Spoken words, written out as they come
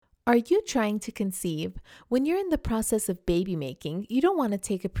Are you trying to conceive? When you're in the process of baby making, you don't want to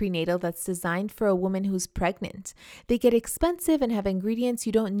take a prenatal that's designed for a woman who's pregnant. They get expensive and have ingredients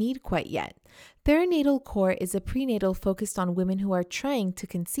you don't need quite yet. Theranatal Core is a prenatal focused on women who are trying to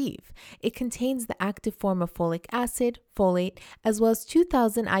conceive. It contains the active form of folic acid, folate, as well as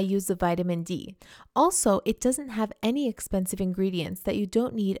 2,000 IUs of vitamin D. Also, it doesn't have any expensive ingredients that you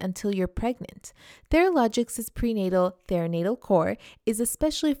don't need until you're pregnant. Theralogix' prenatal Theranatal Core is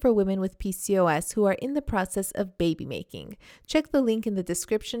especially for women with PCOS who are in the process of baby making. Check the link in the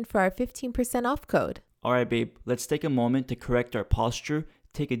description for our 15% off code. All right, babe, let's take a moment to correct our posture,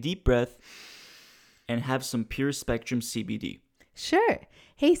 take a deep breath, and have some pure spectrum CBD. Sure.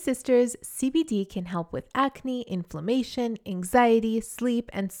 Hey sisters, CBD can help with acne, inflammation, anxiety, sleep,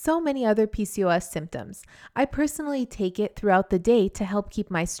 and so many other PCOS symptoms. I personally take it throughout the day to help keep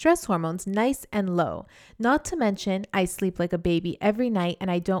my stress hormones nice and low. Not to mention, I sleep like a baby every night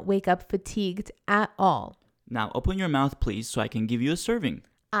and I don't wake up fatigued at all. Now open your mouth, please, so I can give you a serving.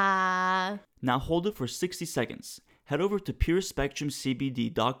 Now hold it for 60 seconds. Head over to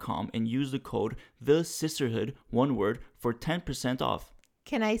purespectrumcbd.com and use the code THESISTERHOOD, one word, for 10% off.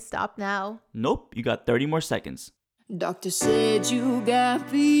 Can I stop now? Nope, you got 30 more seconds. Doctor said you got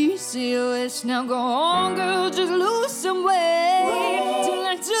PCOS. Now go on, girl, just lose some weight. Till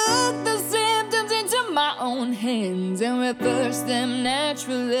I took the symptoms into my own hands and reversed them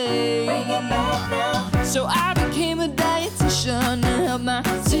naturally. So I became a dietitian to help my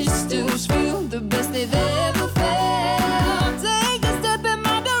sisters feel the best they've ever felt. Take a step in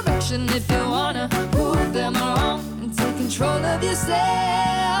my direction if you wanna prove them wrong and take control of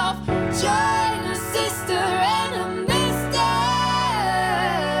yourself. Join a sister and a mister.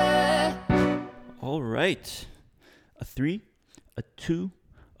 All right. A 3, a 2,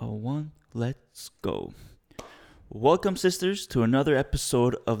 a 1, let's go. Welcome, sisters, to another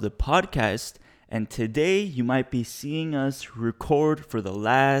episode of the podcast. And today you might be seeing us record for the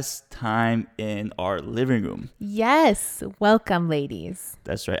last time in our living room. Yes. Welcome, ladies.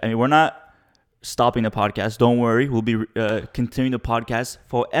 That's right. I mean, we're not stopping the podcast. Don't worry. We'll be continuing the podcast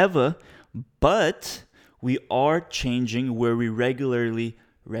forever. But we are changing where we regularly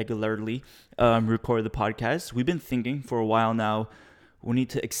record the podcast. We've been thinking for a while now, we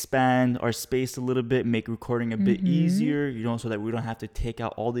need to expand our space a little bit, make recording a bit easier, so that we don't have to take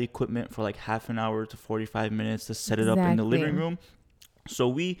out all the equipment for like half an hour to 45 minutes to set it up in the living room. So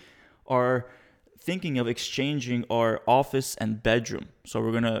we are thinking of exchanging our office and bedroom. So we're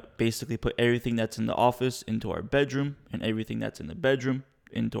going to basically put everything that's in the office into our bedroom and everything that's in the bedroom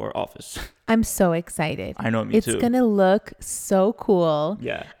into our office. I'm so excited. I know, me too. It's going to look so cool.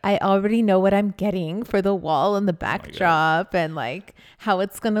 Yeah. I already know what I'm getting for the wall and the backdrop and like how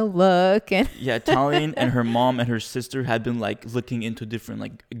it's going to look. And yeah, Tallene and her mom and her sister had been like looking into different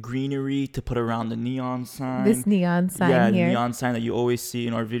like greenery to put around the neon sign. This neon sign here. Yeah, the neon sign that you always see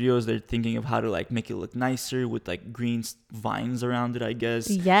in our videos. They're thinking of how to like make it look nicer with like green vines around it, I guess.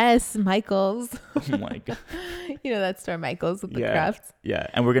 Yes, Michael's. Oh my God. You know that store, Michael's, with the crafts? Yeah,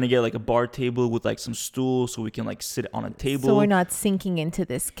 and we're going to get like a bar table with like some stools so we can like sit on a table. So we're not sinking into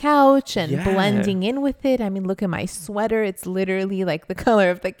this couch and blending in with it. I mean, look at my sweater. It's literally like the color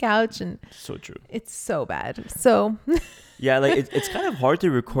of the couch. And so true. It's so bad. So yeah, like it's kind of hard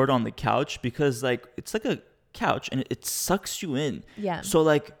to record on the couch because like it's like a couch and it sucks you in. Yeah. So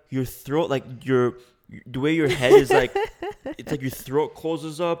like your throat, like the way your head is like, it's like your throat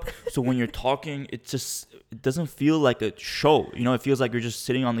closes up. So when you're talking, it doesn't feel like a show. It feels like you're just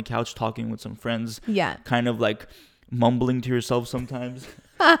sitting on the couch talking with some friends. Yeah. Kind of like mumbling to yourself sometimes.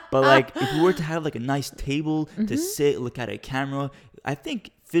 But like if we were to have like a nice table to sit, look at a camera, I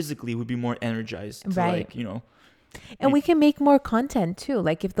think physically we'd be more energized. To right. Like, and we can make more content too.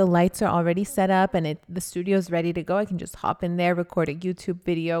 Like if the lights are already set up and the studio's ready to go, I can just hop in there, record a YouTube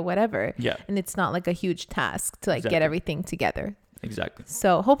video, whatever. Yeah. And it's not like a huge task to like get everything together. Exactly.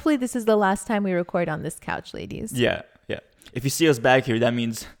 So hopefully this is the last time we record on this couch, ladies. Yeah. Yeah. If you see us back here, that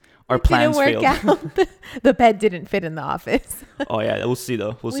means our plans failed. Out. The bed didn't fit in the office. Oh yeah. We'll see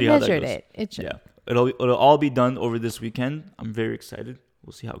though. We'll see how that goes. We measured it. It should. Yeah. It'll all be done over this weekend. I'm very excited.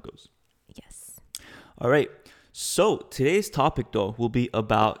 We'll see how it goes. Yes. All right. So today's topic, though, will be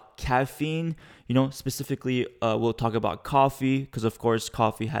about caffeine. Specifically, we'll talk about coffee because, of course,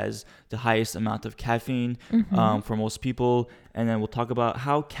 coffee has the highest amount of caffeine for most people. And then we'll talk about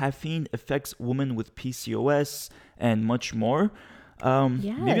how caffeine affects women with PCOS and much more.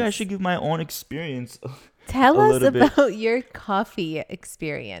 Maybe I should give my own experience. Tell us about your coffee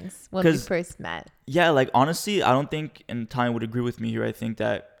experience when we first met. Yeah, like honestly, I don't think, and Tanya would agree with me here, I think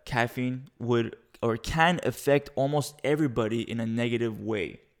that caffeine would or can affect almost everybody in a negative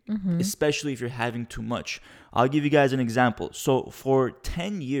way. especially if you're having too much. I'll give you guys an example. So for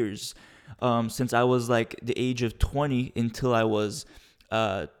 10 years, since I was like the age of 20 until I was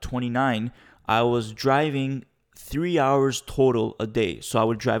 29, I was driving 3 hours total a day. So I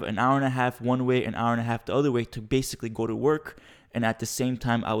would drive an hour and a half one way, an hour and a half the other way to basically go to work. And at the same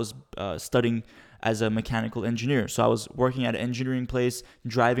time, I was studying as a mechanical engineer. So I was working at an engineering place,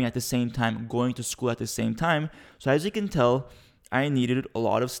 driving at the same time, going to school at the same time. So as you can tell, I needed a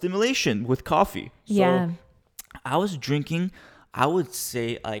lot of stimulation with coffee. So I was drinking, I would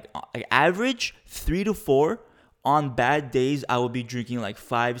say like average 3 to 4. On bad days, I would be drinking like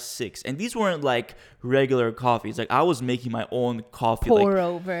 5, 6. And these weren't like regular coffees. Like I was making my own coffee. Pour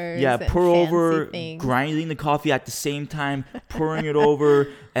overs. Yeah, pour over, things. grinding the coffee at the same time, pouring it over,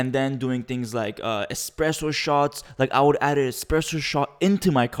 and then doing things like espresso shots. Like I would add an espresso shot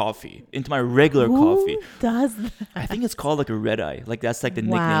into my coffee, into my regular coffee. Who does that? I think it's called like a red eye. Like that's like the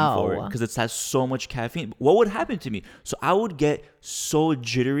nickname for it because it has so much caffeine. What would happen to me? So I would get so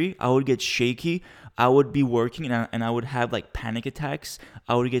jittery. I would get shaky. I would be working and I would have like panic attacks.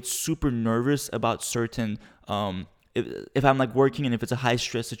 I would get super nervous about certain, if I'm like working and if it's a high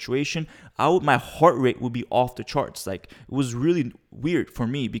stress situation, my heart rate would be off the charts. Like it was really weird for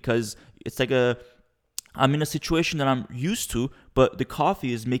me because it's like I'm in a situation that I'm used to, but the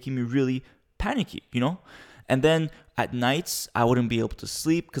coffee is making me really panicky, you know? And then at nights, I wouldn't be able to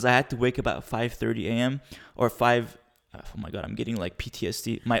sleep because I had to wake up at 5:30 a.m. or 5. Oh my God, I'm getting like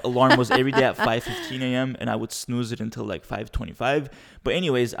PTSD. My alarm was every day at 5:15 a.m. and I would snooze it until like 5:25. But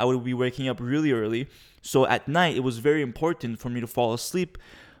anyways, I would be waking up really early. So at night, it was very important for me to fall asleep.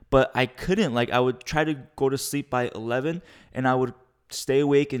 But I couldn't. Like I would try to go to sleep by 11 and I would stay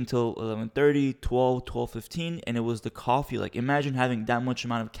awake until 11:30, 12, 12:15. And it was the coffee. Like imagine having that much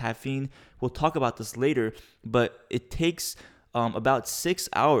amount of caffeine. We'll talk about this later. But it takes about 6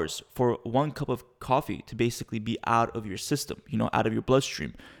 hours for 1 cup of coffee to basically be out of your system, you know, out of your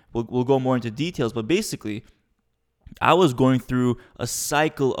bloodstream. We'll go more into details, but basically, I was going through a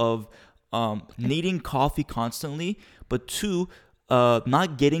cycle of needing coffee constantly, but 2,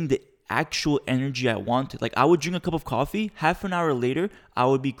 not getting the actual energy I wanted. Like I would drink a cup of coffee, half an hour later, I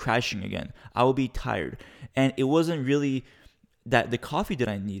would be crashing again. I would be tired. And it wasn't really that the coffee that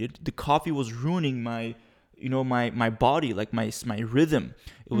I needed. The coffee was ruining my body, like my rhythm.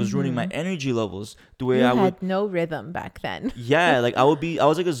 It was ruining my energy levels. The way I had no rhythm back then. Yeah, like I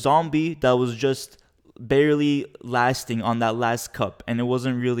was like a zombie that was just barely lasting on that last cup, and it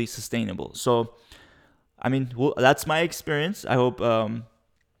wasn't really sustainable. So, I mean, that's my experience. I hope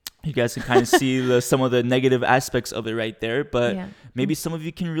you guys can kind of see some of the negative aspects of it right there. But maybe some of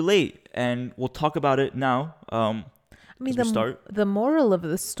you can relate, and we'll talk about it now. I mean, the moral of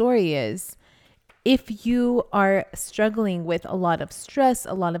the story is, if you are struggling with a lot of stress,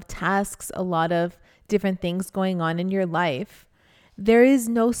 a lot of tasks, a lot of different things going on in your life, there is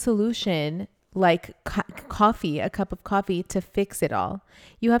no solution like coffee, a cup of coffee to fix it all.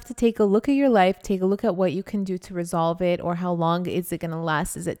 You have to take a look at your life, take a look at what you can do to resolve it, or how long is it going to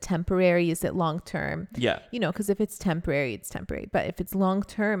last? Is it temporary? Is it long term? Yeah. You know, because if it's temporary, it's temporary. But if it's long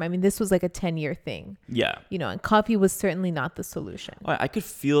term, I mean, this was like a 10-year thing. Yeah. You know, and coffee was certainly not the solution. I could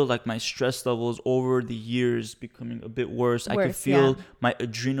feel like my stress levels over the years becoming a bit worse. I could feel my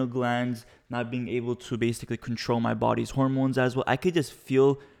adrenal glands not being able to basically control my body's hormones as well. I could just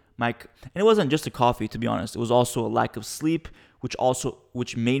feel and it wasn't just the coffee, to be honest. It was also a lack of sleep,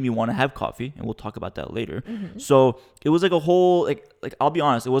 which made me want to have coffee, and we'll talk about that later. Mm-hmm. So it was like a whole like I'll be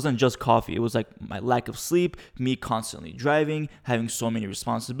honest, it wasn't just coffee. It was like my lack of sleep, me constantly driving, having so many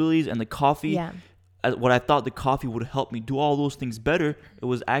responsibilities, and the coffee. Yeah. What I thought the coffee would help me do all those things better, it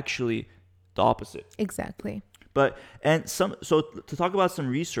was actually the opposite. Exactly. So to talk about some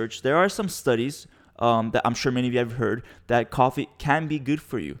research, there are some studies that I'm sure many of you have heard that coffee can be good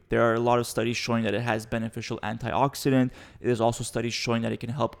for you. There are a lot of studies showing that it has beneficial antioxidant. There's also studies showing that it can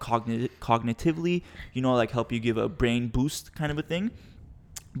help cognitively, you know, like help you give a brain boost kind of a thing.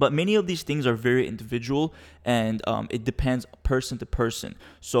 But many of these things are very individual, and it depends person to person.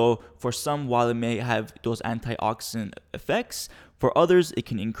 So for some, while it may have those antioxidant effects, for others, it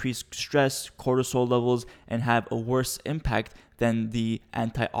can increase stress, cortisol levels, and have a worse impact than the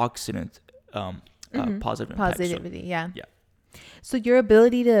antioxidant positivity. Yeah. So your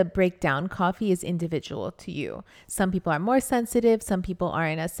ability to break down coffee is individual to you. Some people are more sensitive, some people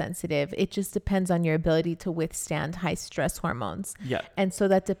aren't as sensitive. It just depends on your ability to withstand high stress hormones. Yeah. And so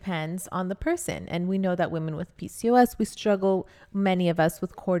that depends on the person. And we know that women with PCOS, we struggle, many of us,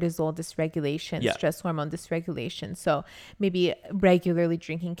 with cortisol dysregulation, stress hormone dysregulation. So maybe regularly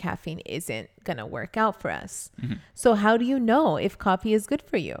drinking caffeine isn't going to work out for us. So how do you know if coffee is good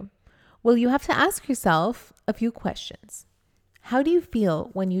for you? Well, you have to ask yourself a few questions. How do you feel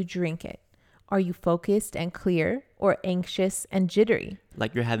when you drink it? Are you focused and clear, or anxious and jittery?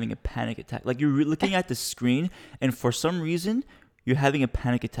 Like you're having a panic attack. Like you're looking at the screen and for some reason you're having a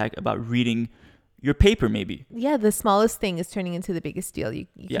panic attack about reading your paper maybe. Yeah, the smallest thing is turning into the biggest deal. You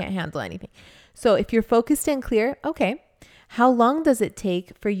can't handle anything. So if you're focused and clear, okay. How long does it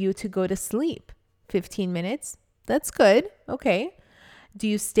take for you to go to sleep? 15 minutes? That's good. Okay. Do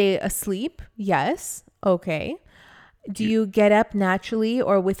you stay asleep? Yes. Okay. Do you get up naturally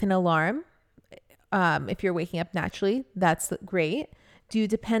or with an alarm? If you're waking up naturally, that's great. Do you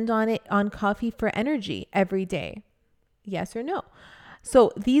depend on coffee for energy every day? Yes or no?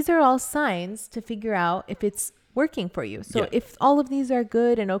 So these are all signs to figure out if it's working for you. So if all of these are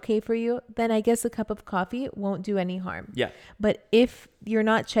good and okay for you, then I guess a cup of coffee won't do any harm. Yeah. But if you're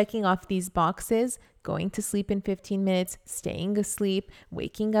not checking off these boxes, going to sleep in 15 minutes, staying asleep,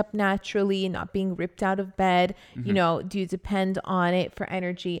 waking up naturally, not being ripped out of bed, do you depend on it for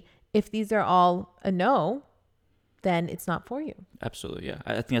energy? If these are all a no, then it's not for you. Absolutely. Yeah.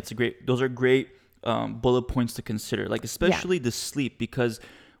 I think those are great bullet points to consider, like especially the sleep, because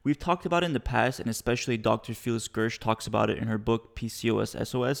we've talked about it in the past, and especially Dr. Phyllis Gersh talks about it in her book, PCOS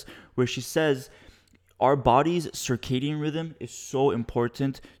SOS, where she says our body's circadian rhythm is so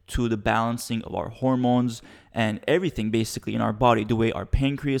important to the balancing of our hormones and everything basically in our body, the way our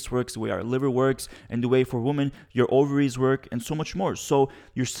pancreas works, the way our liver works, and the way for women your ovaries work, and so much more. So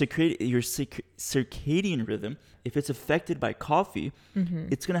your circadian rhythm, if it's affected by coffee,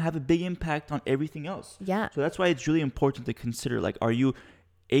 it's going to have a big impact on everything else. Yeah. So that's why it's really important to consider, like, are you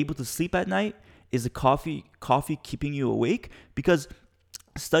able to sleep at night? Is the coffee keeping you awake? Because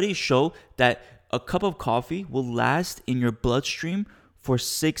studies show that a cup of coffee will last in your bloodstream for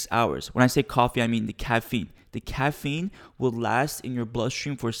 6 hours. When I say coffee, I mean the caffeine. The caffeine will last in your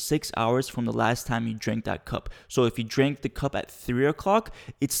bloodstream for 6 hours from the last time you drank that cup. So if you drank the cup at 3 o'clock,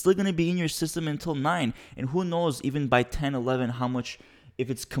 it's still going to be in your system until 9. And who knows, even by 10, 11, how much, if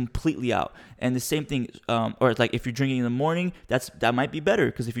it's completely out. And the same thing, or like if you're drinking in the morning, that might be better,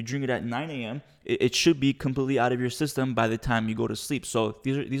 because if you drink it at 9 a.m., it should be completely out of your system by the time you go to sleep. So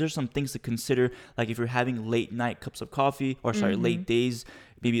these are some things to consider. Like if you're having late night cups of coffee, or late days,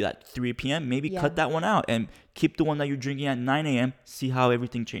 maybe at 3 p.m., maybe cut that one out and keep the one that you're drinking at 9 a.m., see how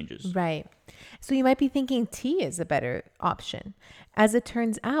everything changes. Right. So you might be thinking tea is a better option. As it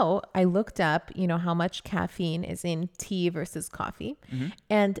turns out, I looked up, how much caffeine is in tea versus coffee.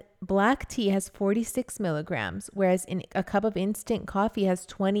 And black tea has 46 milligrams, whereas in a cup of instant coffee has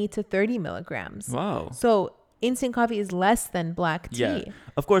 20 to 30 milligrams. Wow. So instant coffee is less than black tea. Yeah.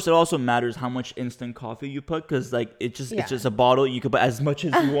 Of course, it also matters how much instant coffee you put, because it's just a bottle. You could put as much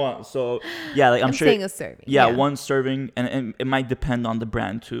as you want. So yeah, like I'm sure saying a serving. Yeah, one serving, and it might depend on the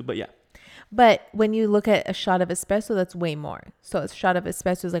brand too. But yeah. But when you look at a shot of espresso, that's way more. So a shot of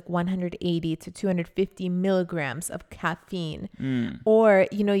espresso is like 180 to 250 milligrams of caffeine. Or,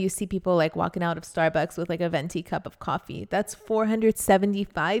 you see people like walking out of Starbucks with like a venti cup of coffee. That's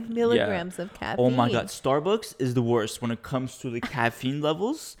 475 milligrams of caffeine. Oh my God. Starbucks is the worst when it comes to the caffeine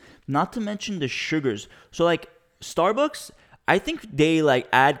levels, not to mention the sugars. So like Starbucks, I think they like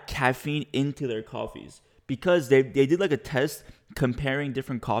add caffeine into their coffees, because they did like a test comparing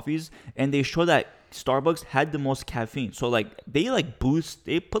different coffees, and they show that Starbucks had the most caffeine. So like they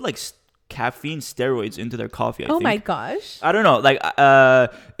put like caffeine steroids into their coffee. I think. My gosh. I don't know. Like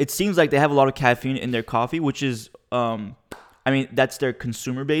it seems like they have a lot of caffeine in their coffee, which is that's their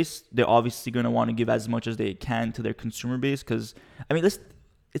consumer base. They're obviously going to want to give as much as they can to their consumer base, because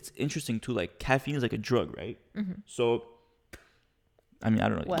it's interesting too. Like caffeine is like a drug, right? So I don't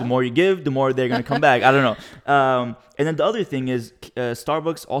know. Well, the more you give, the more they're going to come back. I don't know. And then the other thing is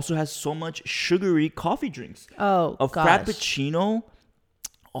Starbucks also has so much sugary coffee drinks. Oh, a Frappuccino.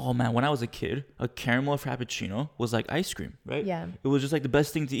 Oh, man. When I was a kid, a caramel Frappuccino was like ice cream, right? Yeah. It was just like the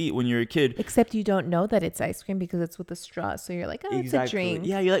best thing to eat when you're a kid. Except you don't know that it's ice cream because it's with a straw. So you're like, exactly. It's a drink.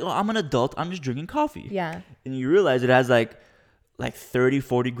 Yeah, you're like, I'm an adult. I'm just drinking coffee. Yeah. And you realize it has like 30,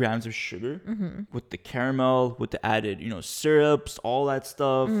 40 grams of sugar with the caramel, with the added, syrups, all that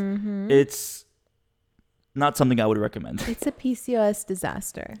stuff. It's not something I would recommend. It's a PCOS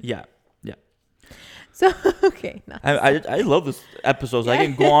disaster. Yeah. So, okay. I love this episode. So I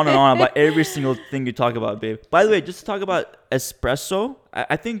can go on and on about every single thing you talk about, babe. By the way, just to talk about espresso,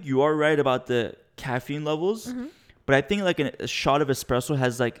 I think you are right about the caffeine levels. But I think like a shot of espresso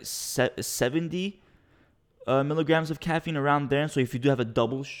has like 70 milligrams of caffeine around there. So if you do have a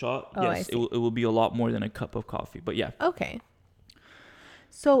double shot, yes, it will be a lot more than a cup of coffee. But yeah. Okay.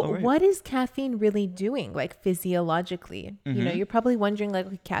 So what is caffeine really doing, like physiologically? You know, you're probably wondering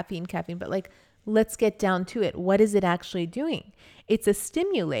like caffeine, but like, let's get down to it. What is it actually doing? It's a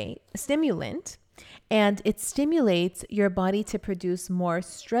stimulant, and it stimulates your body to produce more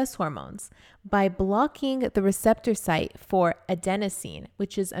stress hormones by blocking the receptor site for adenosine,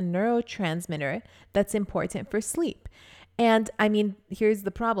 which is a neurotransmitter that's important for sleep. And I mean, here's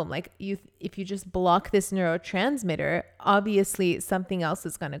the problem. Like if you just block this neurotransmitter, obviously something else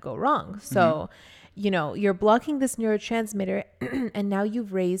is going to go wrong. So, you know, you're blocking this neurotransmitter and now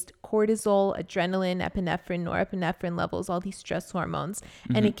you've raised cortisol, adrenaline, epinephrine, norepinephrine levels, all these stress hormones,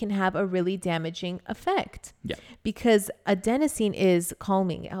 and it can have a really damaging effect. Yeah. Because adenosine is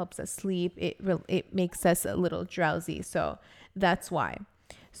calming. It helps us sleep. It makes us a little drowsy. So that's why.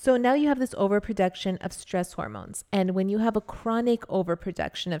 So now you have this overproduction of stress hormones. And when you have a chronic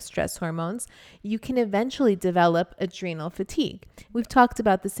overproduction of stress hormones, you can eventually develop adrenal fatigue. We've talked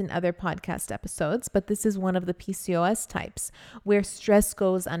about this in other podcast episodes, but this is one of the PCOS types where stress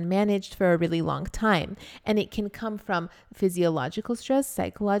goes unmanaged for a really long time. And it can come from physiological stress,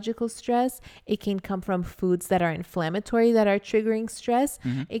 psychological stress. It can come from foods that are inflammatory that are triggering stress.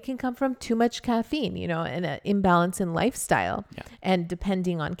 It can come from too much caffeine, you know, and an imbalance in lifestyle and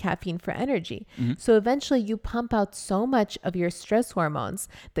depending on caffeine for energy. So eventually you pump out so much of your stress hormones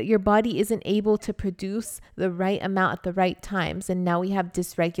that your body isn't able to produce the right amount at the right times. And now we have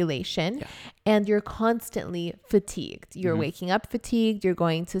dysregulation and you're constantly fatigued. You're waking up fatigued, you're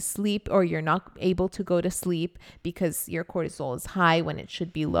going to sleep, or you're not able to go to sleep because your cortisol is high when it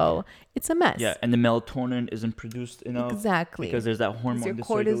should be low. It's a mess. Yeah, and the melatonin isn't produced enough. Exactly. Because there's that hormone your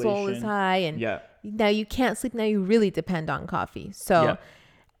dysregulation. Cortisol is high and now you can't sleep. Now you really depend on coffee. So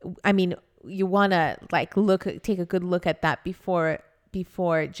I mean, you want to like take a good look at that before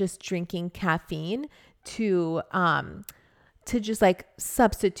just drinking caffeine to just like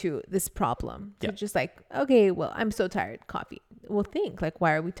substitute this problem. To just like, okay, well, I'm so tired, coffee. Well, think like,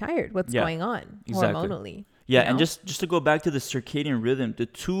 why are we tired? What's going on hormonally? Yeah, and just to go back to the circadian rhythm, the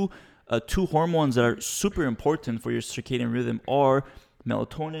two hormones that are super important for your circadian rhythm are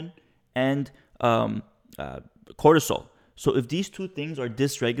melatonin and cortisol. So if these two things are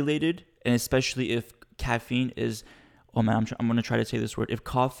dysregulated, and especially if caffeine is, I'm going to try to say this word. If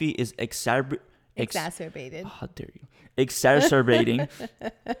coffee is exacerbated. How dare you? Exacerbating.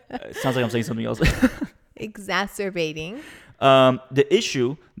 It sounds like I'm saying something else. Exacerbating. The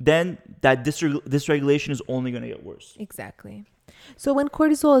issue, then that dysregulation is only going to get worse. Exactly. So when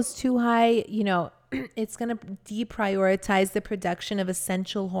cortisol is too high, you know, it's going to deprioritize the production of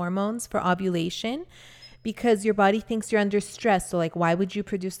essential hormones for ovulation, because your body thinks you're under stress. So like, why would you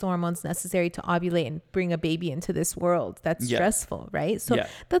produce the hormones necessary to ovulate and bring a baby into this world? That's stressful, right? So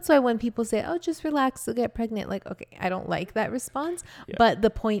that's why when people say, oh, just relax, you'll get pregnant. Like, okay, I don't like that response. But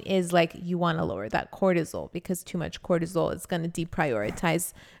the point is like, you want to lower that cortisol, because too much cortisol is going to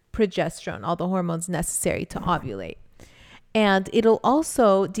deprioritize progesterone, all the hormones necessary to ovulate. And it'll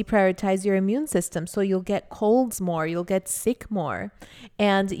also deprioritize your immune system. So you'll get colds more, you'll get sick more,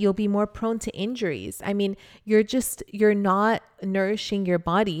 and you'll be more prone to injuries. I mean, you're not nourishing your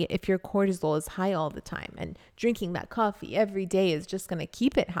body if your cortisol is high all the time. And drinking that coffee every day is just going to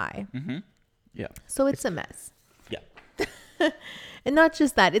keep it high. Yeah. So it's a mess. Yeah. And not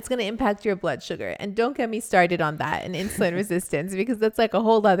just that, it's going to impact your blood sugar. And don't get me started on that and insulin resistance, because that's like a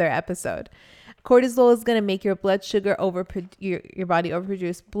whole other episode. Cortisol is going to make your blood sugar your body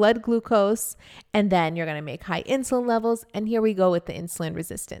overproduce blood glucose, and then you're going to make high insulin levels. And here we go with the insulin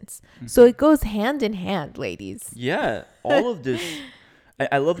resistance. So it goes hand in hand, ladies. Yeah, all of this.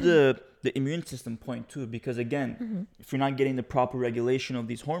 I love the immune system point too, because again, if you're not getting the proper regulation of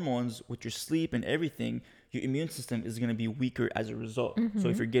these hormones with your sleep and everything, your immune system is going to be weaker as a result. So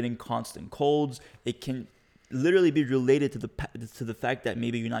if you're getting constant colds, it can literally be related to the fact that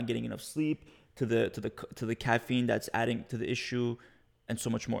maybe you're not getting enough sleep, to the caffeine that's adding to the issue, and so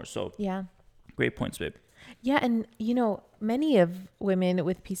much more. So yeah, great points, babe. Yeah, and you know, many of women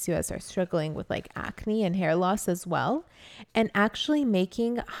with PCOS are struggling with like acne and hair loss as well. And actually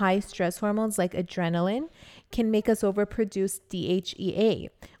making high stress hormones like adrenaline can make us overproduce DHEA,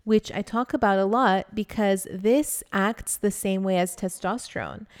 which I talk about a lot because this acts the same way as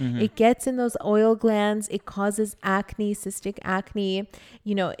testosterone. It gets in those oil glands. It causes acne, cystic acne.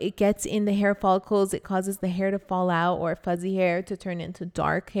 It gets in the hair follicles. It causes the hair to fall out or fuzzy hair to turn into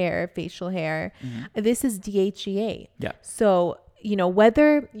dark hair, facial hair. This is DHEA. Yeah. So,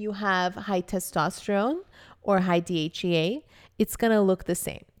 whether you have high testosterone or high DHEA, it's going to look the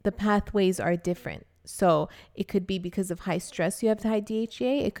same. The pathways are different. So it could be because of high stress, you have high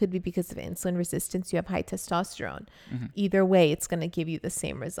DHEA. It could be because of insulin resistance, you have high testosterone. Either way, it's going to give you the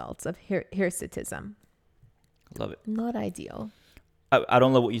same results of hirsutism. Love it. Not ideal. I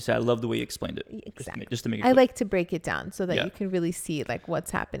don't love what you said. I love the way you explained it. Exactly. Just to make it I clear. like to break it down so that you can really see like what's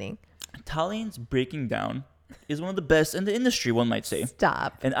happening. Taline's breaking down is one of the best in the industry, one might say.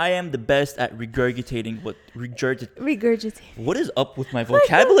 Stop. And I am the best at regurgitating Regurgitate. What is up with my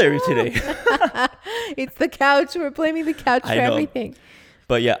vocabulary today? It's the couch. We're blaming the couch for everything.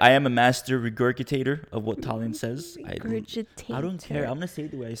 But yeah, I am a master regurgitator of what Taline says. Regurgitator. I don't care. I'm going to say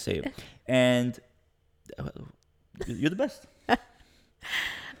it the way I say it. And you're the best.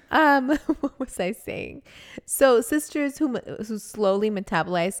 What was I saying? So sisters who slowly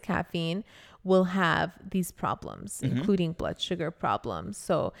metabolize caffeine will have these problems, including blood sugar problems.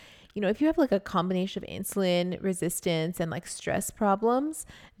 So, if you have like a combination of insulin resistance and like stress problems,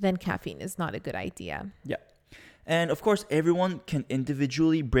 then caffeine is not a good idea. Yeah. And of course, everyone can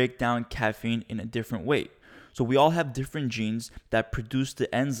individually break down caffeine in a different way. So we all have different genes that produce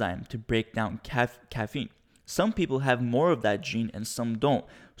the enzyme to break down caffeine. Some people have more of that gene and some don't.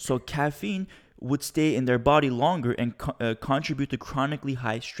 So caffeine would stay in their body longer and contribute to chronically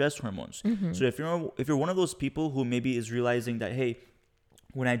high stress hormones. So if you're one of those people who maybe is realizing that, hey,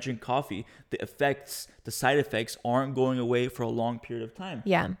 when I drink coffee, the side effects aren't going away for a long period of time.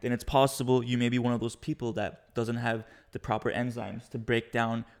 Yeah. Then it's possible you may be one of those people that doesn't have the proper enzymes to break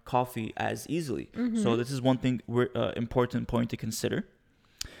down coffee as easily. So this is one thing important point to consider.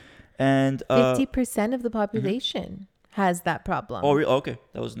 And 50% of the population has that problem. Oh, okay.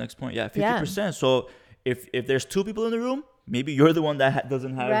 That was the next point. Yeah, 50%. Yeah. So if there's two people in the room, maybe you're the one that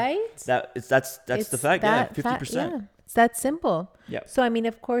doesn't have that. That's the fact. Yeah, 50%. It's that simple. Yeah. So, I mean,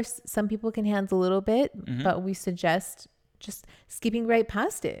 of course, some people can handle a little bit, but we suggest just skipping right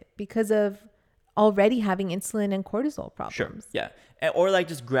past it because of already having insulin and cortisol problems. Sure. Yeah. Or like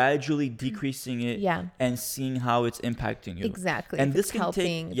just gradually decreasing it and seeing how it's impacting you. Exactly. And if this it's can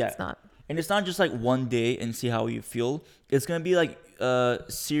helping, take, if it's not. And it's not just like one day and see how you feel. It's going to be like a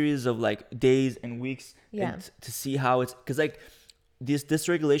series of like days and weeks to see how it's, because like this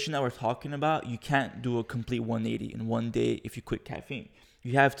regulation that we're talking about, you can't do a complete 180 in one day if you quit caffeine.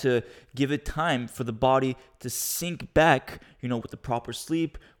 You have to give it time for the body to sink back, with the proper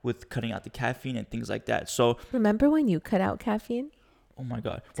sleep, with cutting out the caffeine and things like that. So remember when you cut out caffeine? Oh my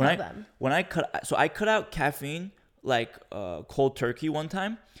God. I cut out caffeine like cold turkey one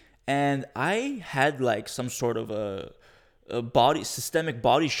time, and I had like some sort of a systemic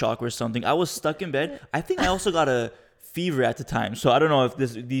body shock or something. I was stuck in bed. I think I also got a fever at the time. So I don't know if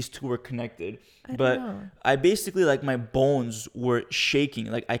these two were connected. But I basically, like, my bones were shaking.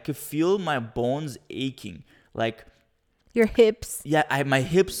 Like, I could feel my bones aching. Like, your hips. Yeah, my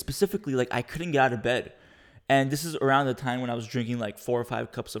hips specifically, like, I couldn't get out of bed. And this is around the time when I was drinking like 4 or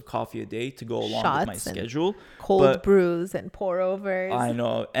 5 cups of coffee a day to go along with my schedule. Cold brews and pour overs. I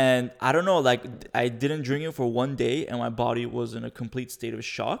know. And I don't know, like, I didn't drink it for one day and my body was in a complete state of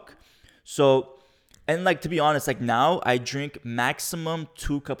shock. So, and like, to be honest, like now I drink maximum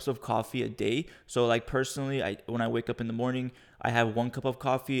 2 cups of coffee a day. So like personally, when I wake up in the morning, I have 1 cup of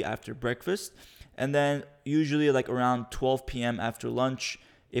coffee after breakfast. And then usually like around 12 p.m. after lunch,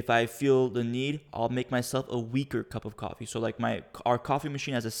 if I feel the need, I'll make myself a weaker cup of coffee. So like our coffee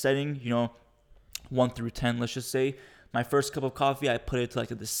machine has a setting, 1 through 10, let's just say. My first cup of coffee, I put it to like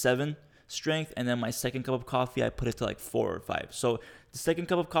the 7 strength. And then my second cup of coffee, I put it to like 4 or 5. So the second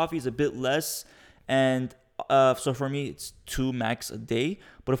cup of coffee is a bit less. And so for me, it's 2 max a day.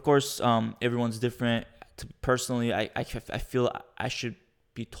 But of course, everyone's different. Personally, I feel I should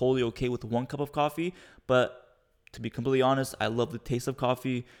be totally okay with 1 cup of coffee. But to be completely honest, I love the taste of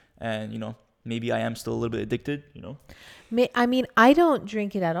coffee, and maybe I am still a little bit addicted. I mean, I don't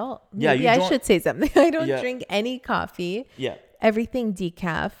drink it at all. Maybe I should say something. I don't drink any coffee. Yeah, everything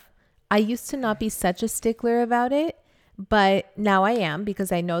decaf. I used to not be such a stickler about it, but now I am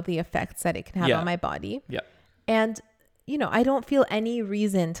because I know the effects that it can have on my body. Yeah, and I don't feel any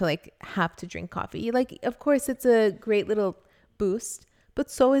reason to like have to drink coffee. Like, of course, it's a great little boost, but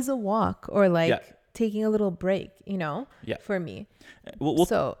so is a walk or like taking a little break, for me.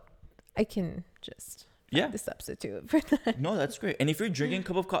 So I can just Yeah. find a substitute for that. No, that's great. And if you're drinking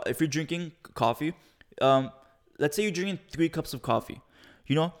coffee, let's say you're drinking 3 cups of coffee,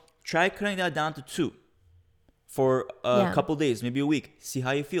 try cutting that down to 2 for a couple days, maybe a week. See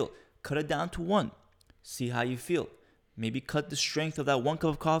how you feel. Cut it down to 1. See how you feel. Maybe cut the strength of that 1 cup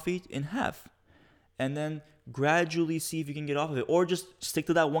of coffee in half, and then gradually see if you can get off of it, or just stick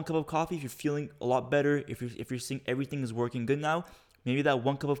to that 1 cup of coffee. If you're feeling a lot better, if you're seeing everything is working good now, maybe that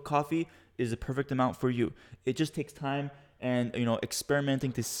 1 cup of coffee is the perfect amount for you. It just takes time and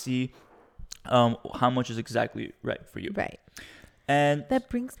experimenting to see how much is exactly right for you. Right. And that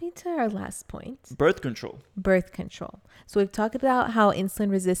brings me to our last point. Birth control. So we've talked about how insulin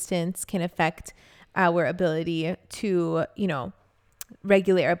resistance can affect our ability to,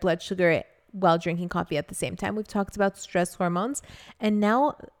 regulate our blood sugar while drinking coffee at the same time. We've talked about stress hormones, and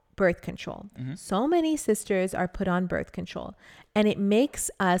now birth control. So many sisters are put on birth control, and it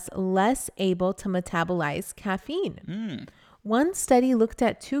makes us less able to metabolize caffeine. One study looked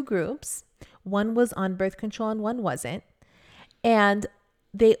at 2 groups. One was on birth control and one wasn't. And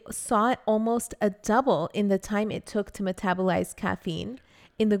they saw almost a double in the time it took to metabolize caffeine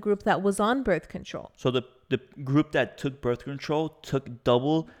in the group that was on birth control. So the group that took birth control took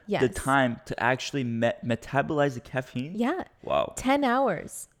double the time to actually metabolize the caffeine? Yeah. Wow. 10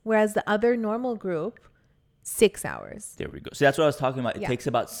 hours. Whereas the other normal group, 6 hours. There we go. So that's what I was talking about. It takes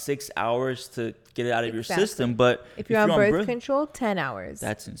about 6 hours to get it out of your system. But if you're on birth control, 10 hours.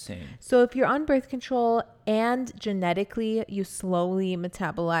 That's insane. So if you're on birth control and genetically you slowly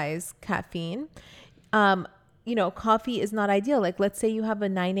metabolize caffeine, coffee is not ideal. Like, let's say you have a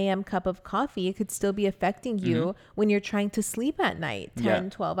 9 a.m. cup of coffee. It could still be affecting you when you're trying to sleep at night 10,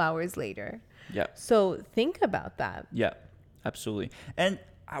 12 hours later. Yeah. So think about that. Yeah, absolutely. And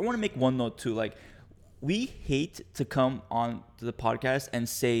I want to make one note too. Like, we hate to come on to the podcast and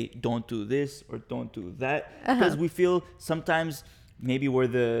say, don't do this or don't do that. Because we feel sometimes maybe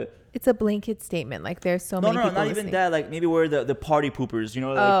we're it's a blanket statement. Like, there's so many people not listening. even that. Like, maybe we're the party poopers,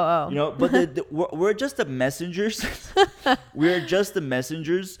 but we're just the messengers. We're just the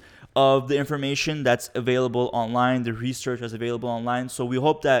messengers of the information that's available online, the research that's available online. So we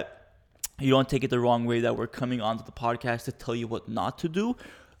hope that you don't take it the wrong way that we're coming onto the podcast to tell you what not to do.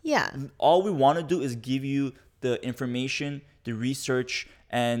 Yeah. All we want to do is give you the information, the research,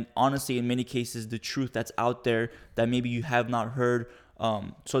 and honestly, in many cases, the truth that's out there that maybe you have not heard.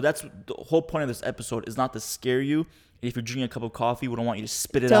 So that's the whole point of this episode, is not to scare you. If you're drinking a cup of coffee, we don't want you to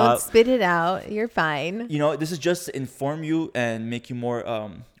spit it out. Don't spit it out. You're fine. This is just to inform you and make you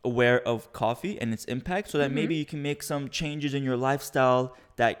more aware of coffee and its impact, so that maybe you can make some changes in your lifestyle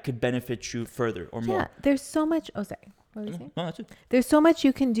that could benefit you further or more. Yeah, there's so much. Oh, sorry. What were you saying? No, that's it. There's so much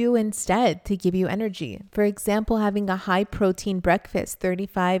you can do instead to give you energy. For example, having a high protein breakfast,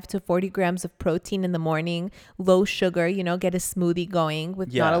 35 to 40 grams of protein in the morning, low sugar, get a smoothie going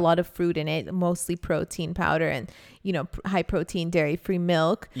with not a lot of fruit in it, mostly protein powder and, high protein dairy-free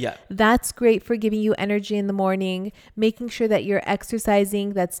milk. Yeah. That's great for giving you energy in the morning, making sure that you're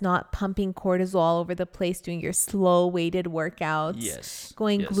exercising, that's not pumping cortisol all over the place, doing your slow weighted workouts. Yes.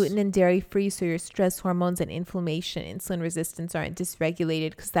 Going gluten and dairy-free, so your stress hormones and inflammation, insulin resistance aren't dysregulated,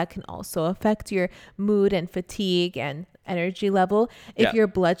 because that can also affect your mood and fatigue and energy level. If your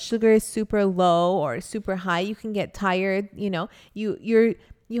blood sugar is super low or super high, you can get tired.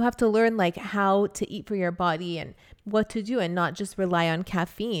 You have to learn like how to eat for your body and what to do, and not just rely on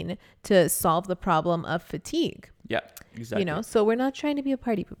caffeine to solve the problem of fatigue. Yeah, exactly. So we're not trying to be a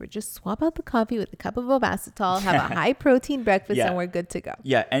party pooper. Just swap out the coffee with a cup of Obasitol, have a high protein breakfast, and we're good to go.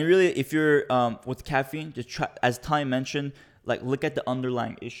 Yeah, and really, if you're with caffeine, just try, as Ty mentioned, like, look at the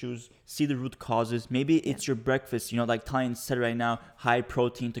underlying issues, see the root causes. Maybe it's your breakfast. Like Ty said right now, high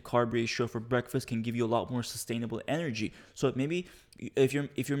protein to carb ratio for breakfast can give you a lot more sustainable energy. So maybe if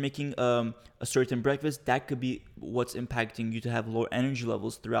you're making a certain breakfast, that could be what's impacting you to have lower energy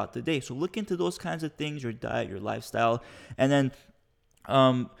levels throughout the day. So look into those kinds of things, your diet, your lifestyle, and then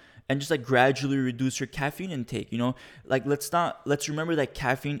and just like gradually reduce your caffeine intake. Like, let's remember that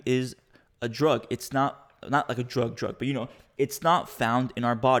caffeine is a drug. It's not like a drug, but it's not found in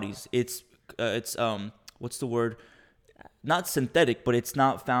our bodies. It's what's the word? Not synthetic, but it's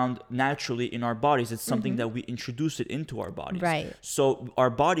not found naturally in our bodies. It's something that we introduce it into our bodies. Right. So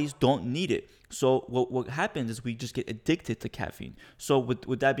our bodies don't need it. So what happens is we just get addicted to caffeine. So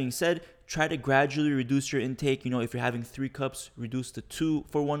with that being said, try to gradually reduce your intake. If you're having 3 cups, reduce to 2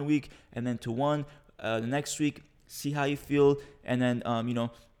 for 1 week, and then to 1 the next week. See how you feel, and then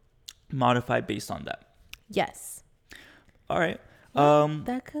modify based on that. Yes. All right.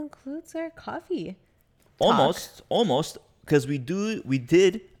 That concludes our coffee. Almost. because we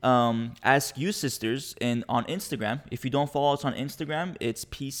did ask you sisters on Instagram. If you don't follow us on Instagram, it's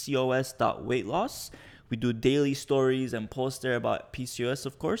pcos.weightloss. We do daily stories and post there about PCOS,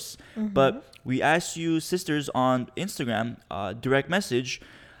 of course. But we asked you sisters on Instagram, direct message,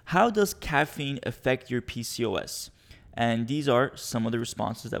 how does caffeine affect your PCOS? And these are some of the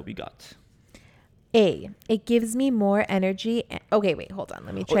responses that we got. A, it gives me more energy. Okay, wait, hold on.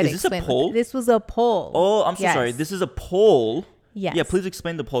 Let me try to explain. Is this a poll? This was a poll. Oh, I'm so sorry. This is a poll. Yes. Yeah, please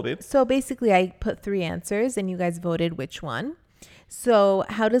explain the poll, babe. So basically, I put 3 answers and you guys voted which one. So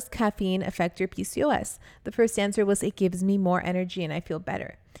how does caffeine affect your PCOS? The first answer was it gives me more energy and I feel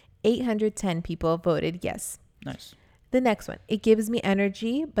better. 810 people voted yes. Nice. The next one, it gives me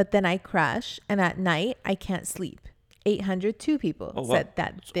energy, but then I crash and at night I can't sleep. 802 people said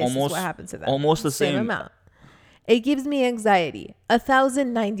that this is what happens to them. Almost the same amount. It gives me anxiety.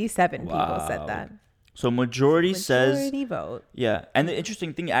 1,097 people said that. So majority says vote. Yeah, and the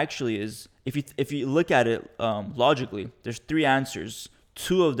interesting thing actually is if you look at it logically, there's 3 answers.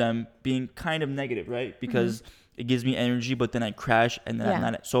 2 of them being kind of negative, right? Because it gives me energy, but then I crash and then I'm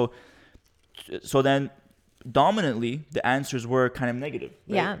not. So then dominantly the answers were kind of negative.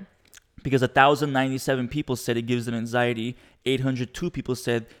 Right? Yeah. Because 1,097 people said it gives them anxiety, 802 people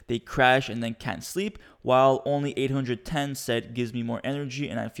said they crash and then can't sleep, while only 810 said it gives me more energy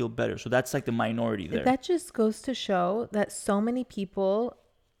and I feel better. So that's like the minority there. That just goes to show that so many people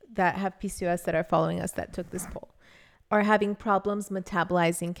that have PCOS that are following us that took this poll are having problems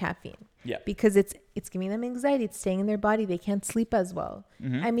metabolizing caffeine. Yeah. Because it's giving them anxiety. It's staying in their body. They can't sleep as well.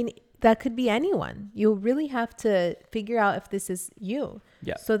 I mean, that could be anyone. You'll really have to figure out if this is you.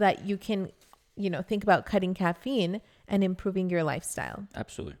 Yeah. So that you can, think about cutting caffeine and improving your lifestyle.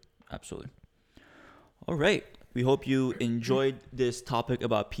 Absolutely. All right. We hope you enjoyed this topic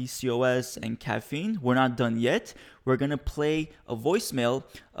about PCOS and caffeine. We're not done yet. We're going to play a voicemail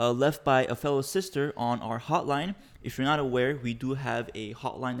left by a fellow sister on our hotline. If you're not aware, we do have a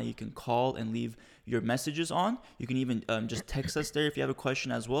hotline that you can call and leave your messages on. You can even just text us there if you have a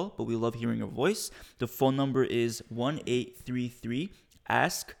question as well, but we love hearing your voice. The phone number is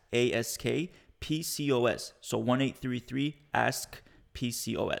 1-833-ASK-PCOS. So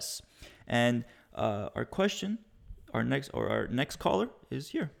 1-833-ASK-PCOS. And our next caller is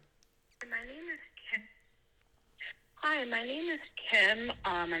here. Hi, my name is Kim,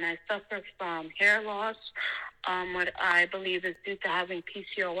 and I suffer from hair loss, what I believe is due to having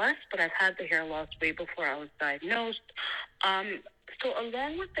PCOS, but I've had the hair loss way before I was diagnosed. So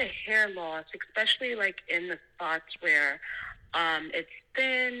along with the hair loss, especially like in the spots where it's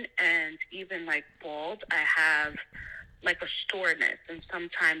thin and even like bald, I have like a soreness, and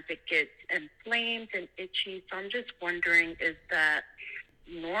sometimes it gets inflamed and itchy. So I'm just wondering, is that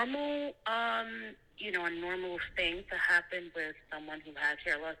normal, a normal thing to happen with someone who has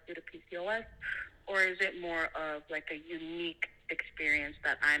hair loss due to PCOS? Or is it more of like a unique experience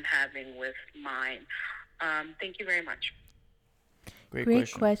that I'm having with mine? Thank you very much.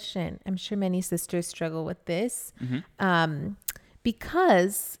 Great question. I'm sure many sisters struggle with this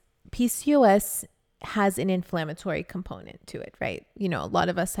because PCOS has an inflammatory component to it, right? A lot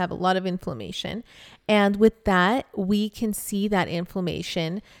of us have a lot of inflammation. And with that, we can see that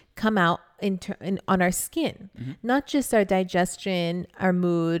inflammation come out on our skin, not just our digestion, our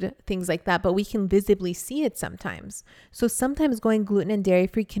mood, things like that, but we can visibly see it sometimes. So sometimes going gluten and dairy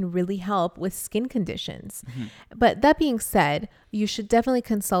free can really help with skin conditions. But that being said, you should definitely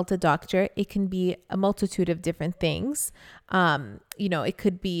consult a doctor. It can be a multitude of different things. It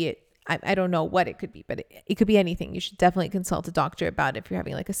could be, I don't know what it could be, but it could be anything. You should definitely consult a doctor about it if you're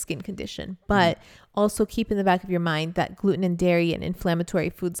having like a skin condition. But also keep in the back of your mind that gluten and dairy and inflammatory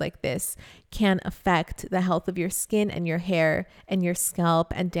foods like this can affect the health of your skin and your hair and your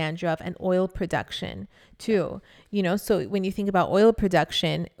scalp and dandruff and oil production too. So when you think about oil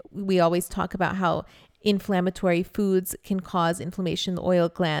production, we always talk about how inflammatory foods can cause inflammation in the oil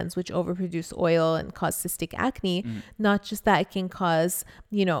glands, which overproduce oil and cause cystic acne. Not just that, it can cause,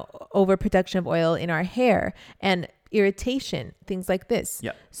 overproduction of oil in our hair and irritation, things like this.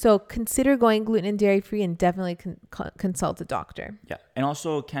 Yeah. So consider going gluten and dairy free and definitely consult a doctor. Yeah. And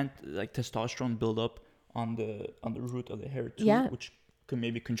also can't like testosterone build up on the root of the hair too, which could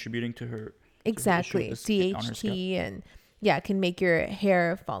maybe contributing to her. Exactly. DHT and it can make your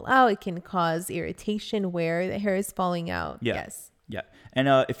hair fall out. It can cause irritation where the hair is falling out. Yeah. Yes. Yeah. And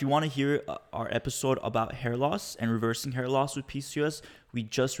if you want to hear our episode about hair loss and reversing hair loss with PCOS, we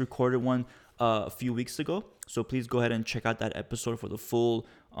just recorded one a few weeks ago. So please go ahead and check out that episode for the full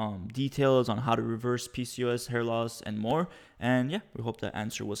details on how to reverse PCOS, hair loss, and more. And we hope that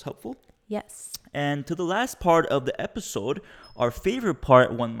answer was helpful. Yes. And to the last part of the episode, our favorite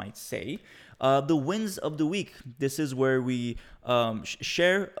part, one might say, the wins of the week. This is where we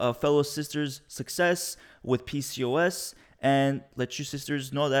share a fellow sister's success with PCOS and let you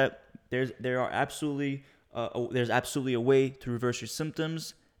sisters know that there's absolutely a way to reverse your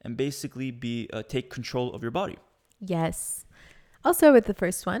symptoms and basically take control of your body. Yes. I'll start with the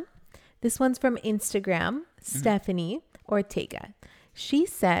first one. This one's from Instagram, Stephanie Ortega. She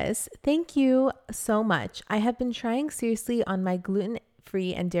says, "Thank you so much. I have been trying seriously on my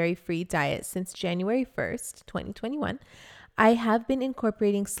gluten-free and dairy-free diet since January 1st, 2021. I have been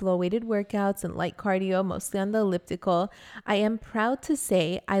incorporating slow-weighted workouts and light cardio, mostly on the elliptical. I am proud to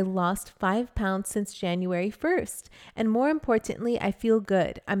say I lost 5 pounds since January 1st. And more importantly, I feel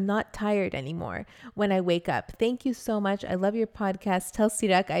good. I'm not tired anymore when I wake up. Thank you so much. I love your podcast. Tell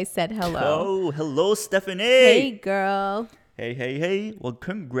Sirak I said hello." Oh, hello, Stephanie. Hey, girl. Hey. Well,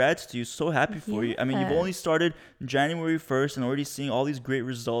 congrats to you. So happy for you. I mean, you've only started January 1st and already seeing all these great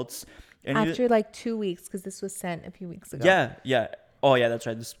results. And After like 2 weeks, because this was sent a few weeks ago. Yeah. Oh, yeah, that's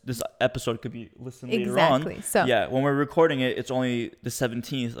right. This episode could be listened later on. Exactly. So yeah, when we're recording it, it's only the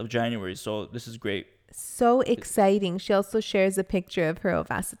 17th of January. So this is great. So exciting. She also shares a picture of her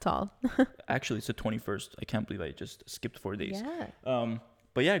Ovasitol. Actually, it's the 21st. I can't believe I just skipped 4 days. Yeah.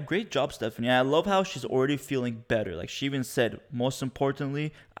 But yeah, great job, Stephanie. I love how she's already feeling better. Like she even said, most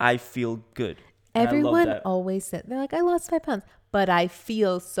importantly, I feel good. And Everyone always said, they're like, I lost 5 pounds, but I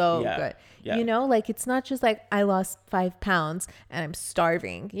feel so good. Yeah. You know, like it's not just like I lost 5 pounds and I'm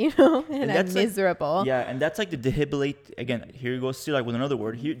starving, you know, and I'm miserable. Yeah, and that's like the debilate. Again, here you go, see like with another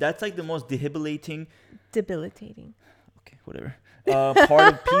word. Here, that's like the most debilitating. Debilitating. Okay, whatever.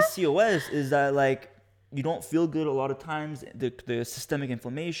 Part of PCOS is that like you don't feel good a lot of times. The systemic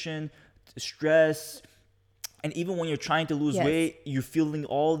inflammation, stress. And even when you're trying to lose weight, you're feeling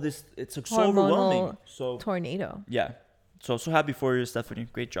all this. It's like so overwhelming. So tornado. Yeah. So happy for you, Stephanie.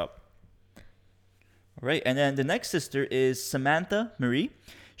 Great job. All right. And then the next sister is Samantha Marie.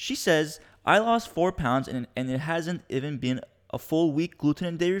 She says, I lost 4 pounds and it hasn't even been a full week gluten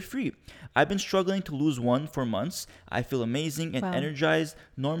and dairy free. I've been struggling to lose 1 for months. I feel amazing and energized.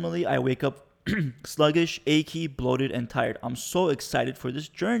 Normally, I wake up sluggish, achy, bloated, and tired. I'm so excited for this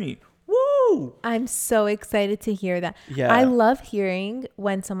journey. Woo! I'm so excited to hear that. Yeah. I love hearing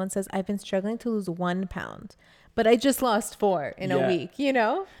when someone says, I've been struggling to lose 1 pound, but I just lost 4 in a week, you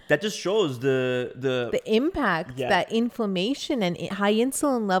know? That just shows the impact that inflammation and high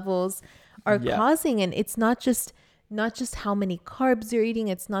insulin levels are causing. And it's not just how many carbs you're eating.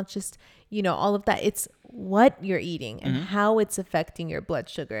 It's not just, you know, all of that. It's what you're eating and how it's affecting your blood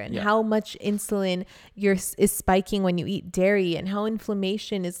sugar and how much insulin is spiking when you eat dairy and how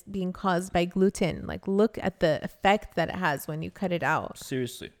inflammation is being caused by gluten. Like, look at the effect that it has when you cut it out.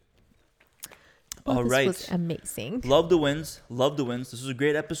 Seriously. All right. This was amazing. Love the wins. This was a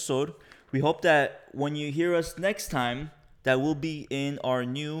great episode. We hope that when you hear us next time, that we'll be in our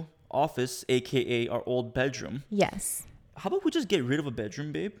new office, aka our old bedroom. Yes. How about we just get rid of a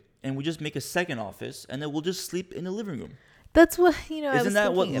bedroom, babe, and we just make a second office, and then we'll just sleep in the living room? That's what, you know, Isn't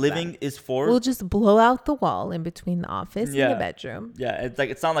that what living is for? We'll just blow out the wall in between the office and the bedroom. Yeah,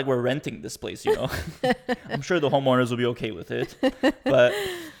 it's not like we're renting this place, you know. I'm sure the homeowners will be okay with it. But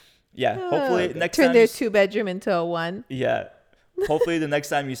yeah, hopefully next time. Turn their 2-bedroom into a 1. Yeah. Hopefully the next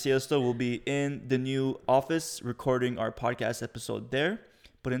time you see us, though, we'll be in the new office recording our podcast episode there.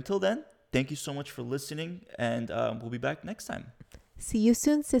 But until then, thank you so much for listening, and we'll be back next time. See you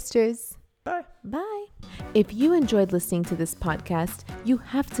soon, sisters. Bye. Bye. If you enjoyed listening to this podcast, you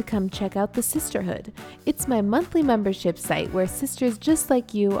have to come check out The Sisterhood. It's my monthly membership site where sisters just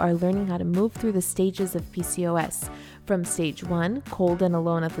like you are learning how to move through the stages of PCOS. From stage 1, cold and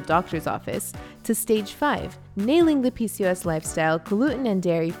alone at the doctor's office, to stage 5, nailing the PCOS lifestyle, gluten and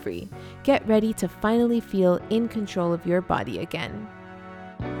dairy free. Get ready to finally feel in control of your body again.